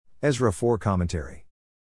Ezra 4 Commentary.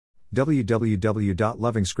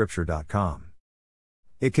 www.lovingscripture.com.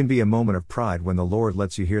 It can be a moment of pride when the Lord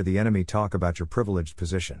lets you hear the enemy talk about your privileged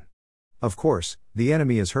position. Of course, the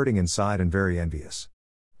enemy is hurting inside and very envious.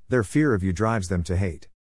 Their fear of you drives them to hate.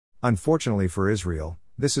 Unfortunately for Israel,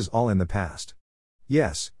 this is all in the past.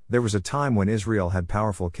 Yes, there was a time when Israel had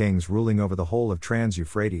powerful kings ruling over the whole of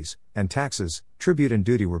Trans-Euphrates, and taxes, tribute and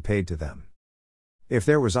duty were paid to them. If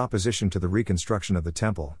there was opposition to the reconstruction of the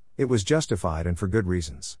temple, it was justified and for good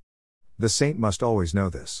reasons. The saint must always know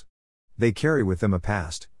this. They carry with them a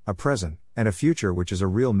past, a present, and a future which is a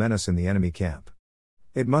real menace in the enemy camp.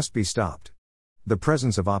 It must be stopped. The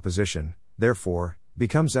presence of opposition, therefore,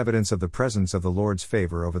 becomes evidence of the presence of the Lord's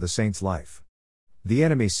favor over the saint's life. The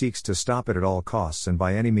enemy seeks to stop it at all costs and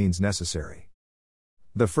by any means necessary.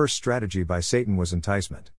 The first strategy by Satan was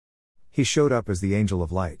enticement. He showed up as the angel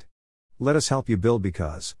of light. Let us help you build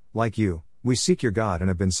because, like you, we seek your God and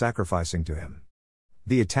have been sacrificing to him.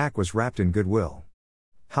 The attack was wrapped in goodwill.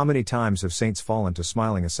 How many times have saints fallen to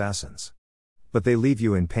smiling assassins? But they leave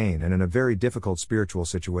you in pain and in a very difficult spiritual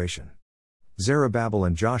situation. Zerubbabel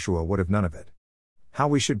and Joshua would have none of it. How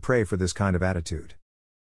we should pray for this kind of attitude.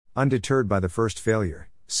 Undeterred by the first failure,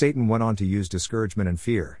 Satan went on to use discouragement and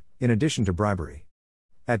fear, in addition to bribery.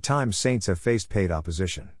 At times saints have faced paid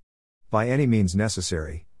opposition. By any means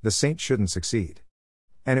necessary, the saint shouldn't succeed.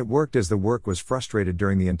 And it worked as the work was frustrated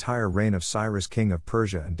during the entire reign of Cyrus king of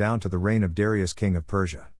Persia and down to the reign of Darius king of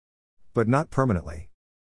Persia. But not permanently.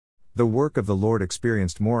 The work of the Lord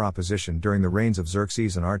experienced more opposition during the reigns of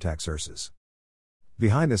Xerxes and Artaxerxes.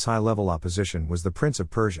 Behind this high-level opposition was the prince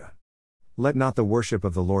of Persia. Let not the worship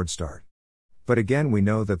of the Lord start. But again we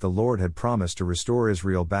know that the Lord had promised to restore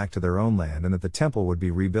Israel back to their own land and that the temple would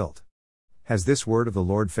be rebuilt. Has this word of the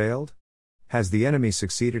Lord failed? Has the enemy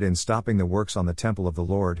succeeded in stopping the works on the temple of the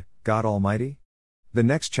Lord, God Almighty? The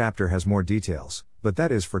next chapter has more details, but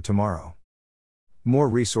that is for tomorrow. More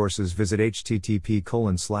resources visit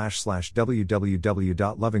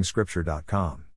http://www.lovingscripture.com.